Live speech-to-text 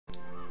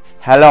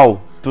Hello,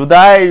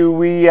 today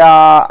we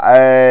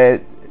are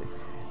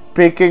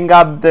picking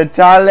up the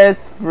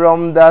chalice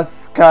from the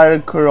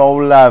scarecrow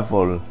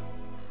level,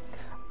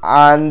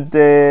 and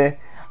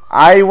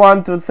I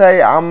want to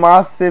say a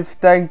massive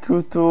thank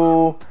you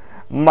to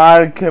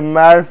Mark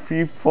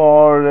Murphy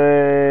for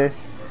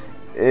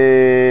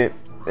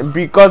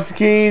because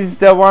he is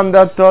the one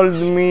that told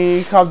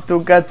me how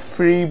to get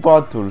free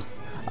bottles.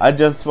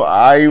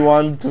 I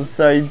want to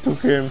say to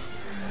him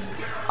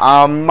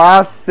a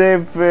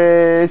massive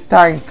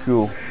thank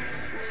you,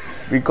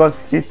 because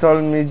he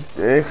told me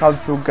how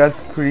to get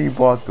free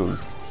bottles.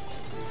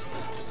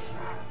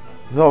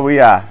 So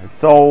yeah,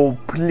 so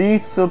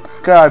please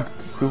subscribe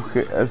to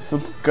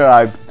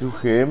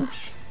him.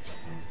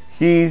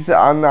 He's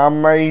an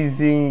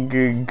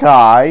amazing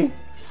guy,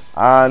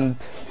 and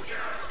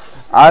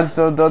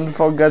also don't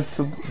forget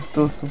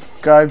to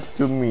subscribe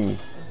to me,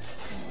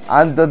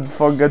 and don't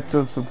forget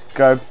to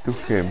subscribe to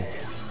him.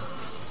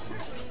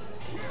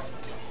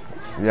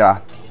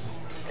 Yeah,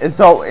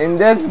 so in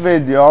this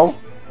video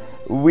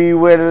we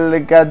will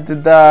get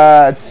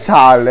the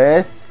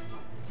chalice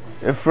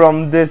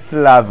from this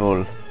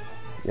level.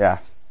 Yeah,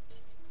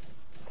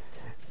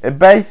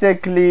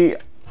 basically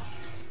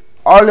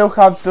all you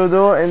have to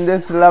do in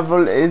this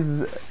level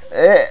is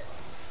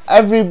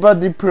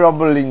everybody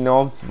probably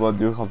knows what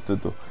you have to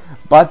do,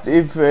 but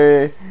if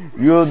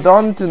you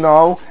don't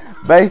know,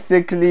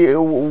 basically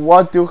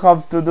what you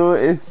have to do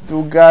is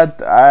to get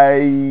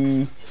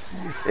a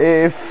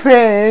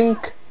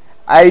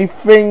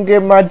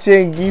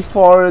thingamajiggy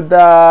for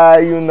the,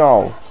 you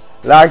know,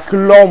 like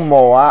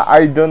lawnmower.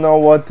 I don't know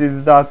what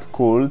is that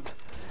called.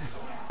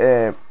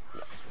 I'm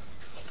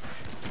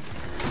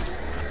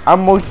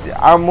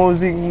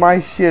using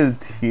my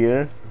shield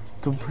here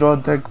to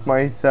protect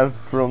myself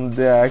from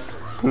the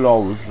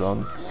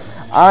explosion,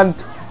 and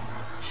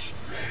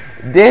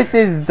this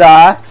is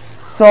the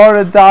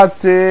sword that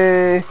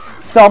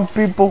some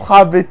people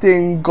have it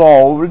in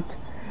gold,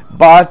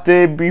 but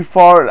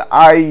before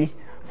I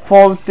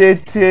thought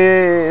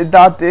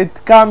that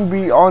it can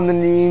be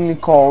only in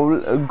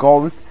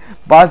gold,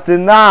 but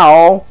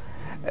now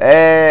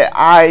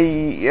I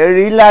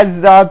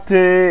realize that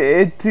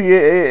if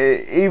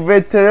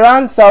it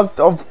runs out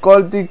of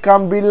gold, it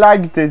can be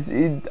like this,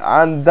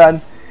 and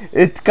then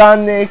it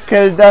can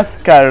kill the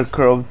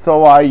scarecrow.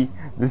 So I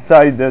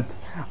decided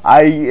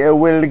I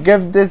will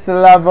give this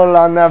level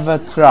another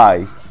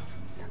try.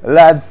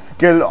 Let's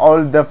kill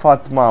all the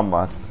fat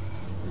mamas.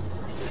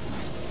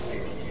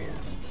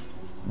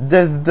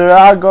 This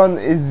dragon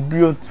is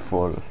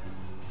beautiful.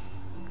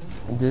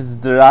 This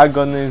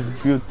dragon is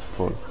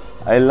beautiful.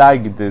 I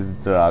like this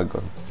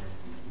dragon.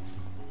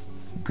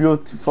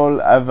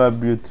 Beautiful, ever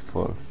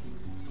beautiful.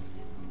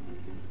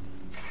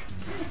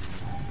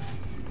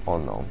 Oh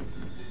no.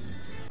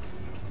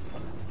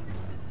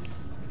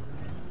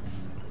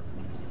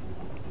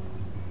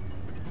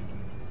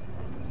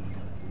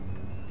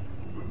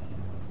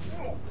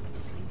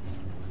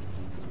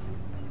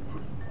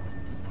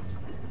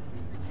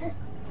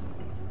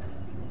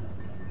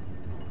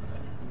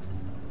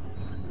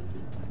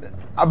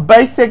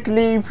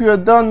 Basically, if you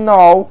don't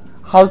know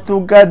how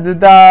to get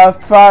the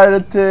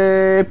third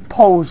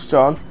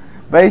potion,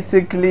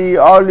 basically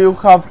all you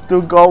have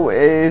to go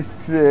is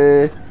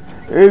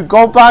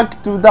go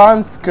back to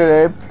the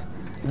script.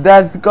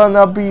 There's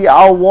gonna be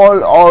a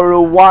wall or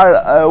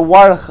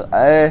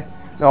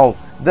no,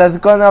 there's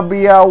gonna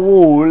be a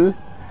wall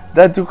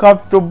that you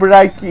have to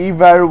break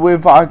either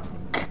with a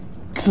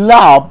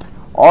club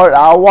or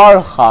a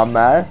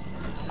warhammer,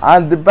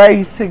 and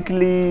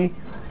basically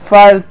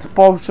third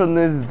potion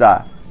is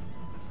that.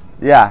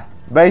 Yeah,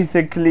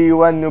 basically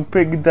when you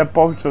pick the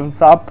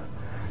potions up,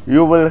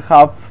 you will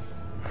have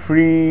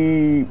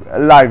 3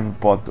 life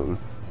bottles.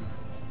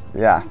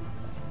 Yeah.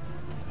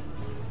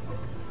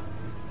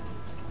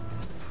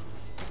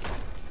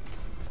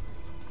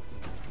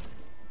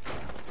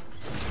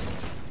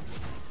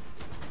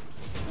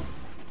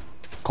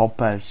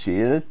 Copper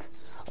shield.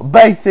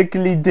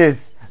 Basically this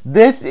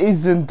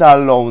isn't a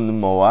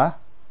lawnmower.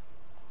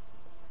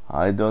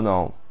 I don't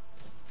know.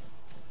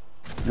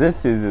 This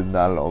isn't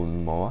a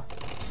lawnmower.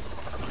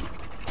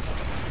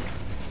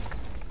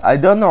 I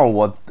don't know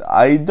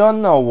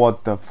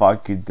what the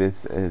fuck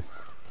this is.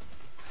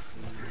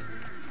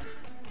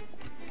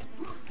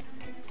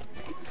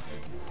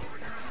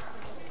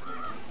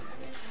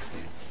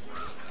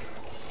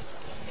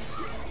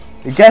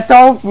 Get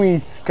off me,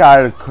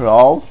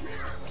 scarecrow.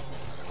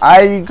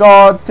 I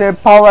got a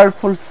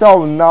powerful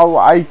soul, now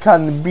I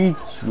can beat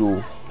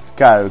you,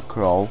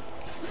 scarecrow.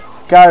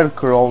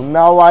 Scarecrow,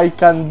 now I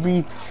can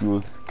beat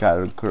you,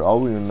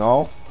 scarecrow, you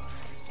know.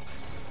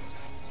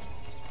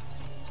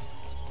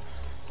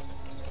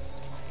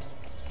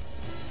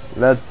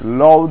 Let's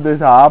load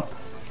it up.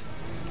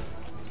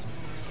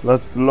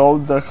 Let's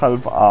load the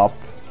health up.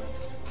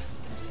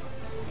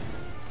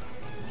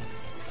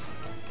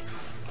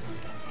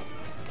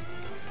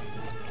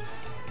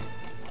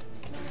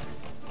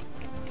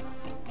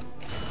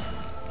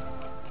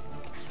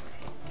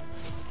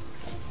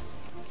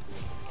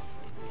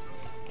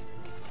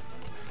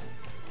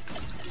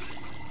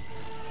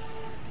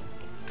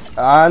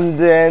 And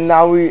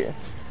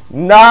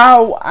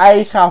now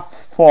I have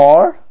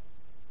 4.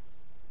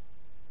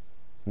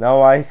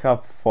 Now I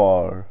have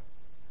 4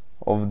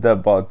 of the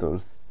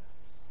bottles.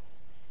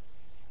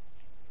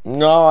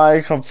 Now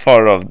I have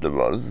 4 of the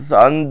bottles,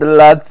 and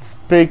let's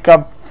pick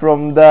up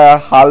from the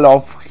Hall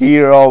of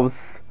Heroes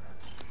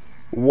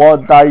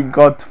what I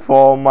got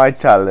for my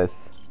chalice.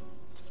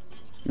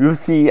 You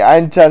see,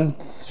 ancient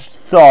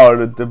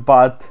sword,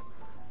 but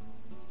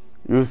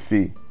you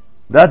see,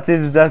 that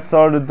is the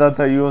sword that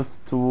I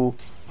used to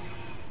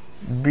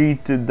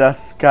beat the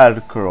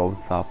scarecrows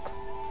up.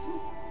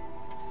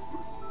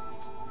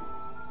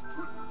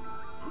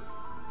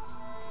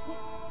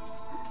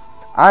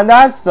 And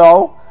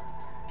also,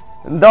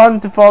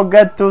 don't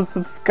forget to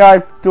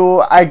subscribe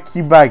to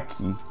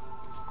Akibaki.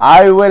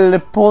 I will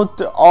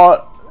put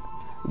all.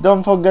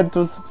 Don't forget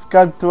to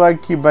subscribe to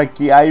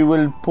Akibaki. I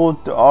will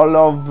put all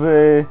of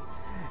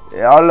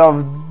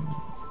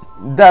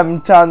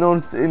them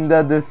channels in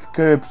the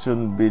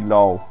description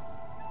below.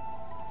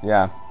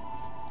 Yeah.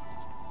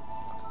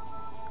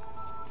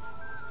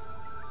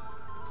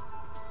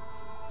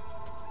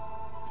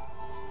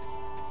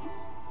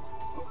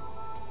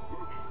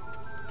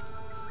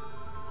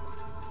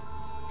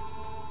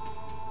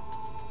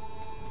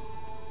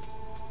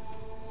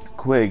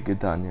 Quick,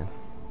 Daniel.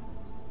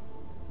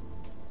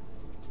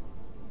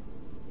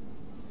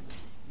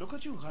 Look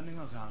at you running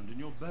around in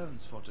your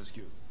bones,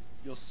 Fortescue.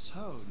 You're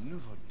so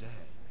nouveau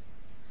day.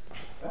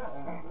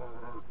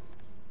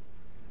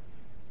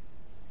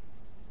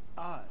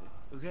 I,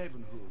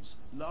 Ravenhooves,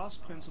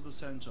 last prince of the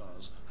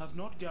centaurs, have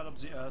not galloped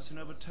the earth in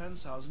over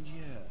 10,000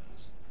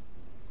 years.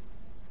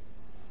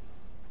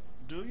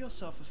 Do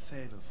yourself a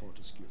favor,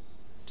 Fortescue.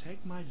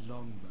 Take my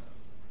longbow,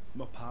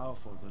 more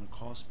powerful than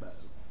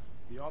crossbow.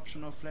 The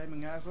option of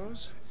flaming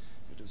arrows,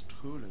 it is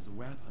truly the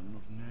weapon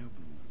of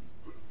noblemen.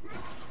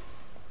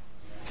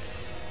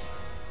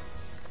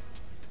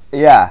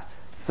 Yeah,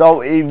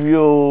 so if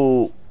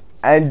you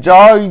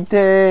enjoyed,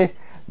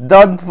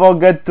 don't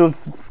forget to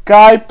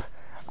subscribe,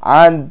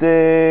 and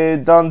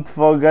don't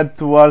forget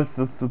to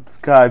also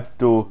subscribe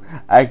to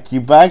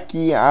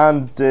Akibaki,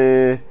 and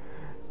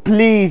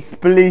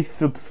please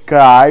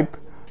subscribe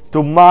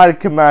to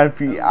Mark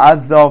Murphy,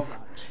 as of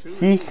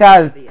he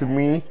helped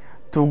me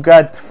to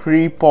get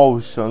 3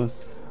 potions.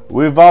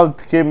 Without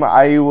him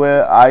I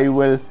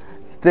will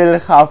still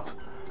have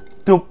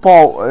 2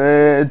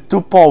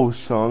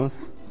 potions.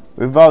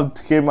 Without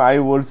him I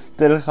will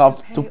still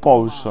have 2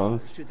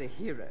 potions.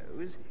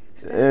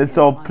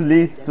 So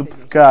please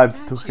subscribe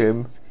to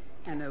him,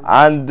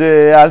 and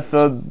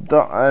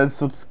also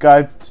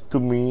subscribe to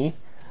me,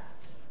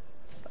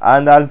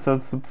 and also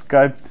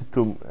subscribe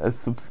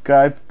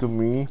to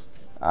me,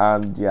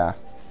 and yeah,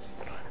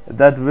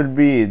 that will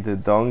be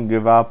it. Don't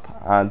give up,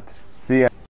 and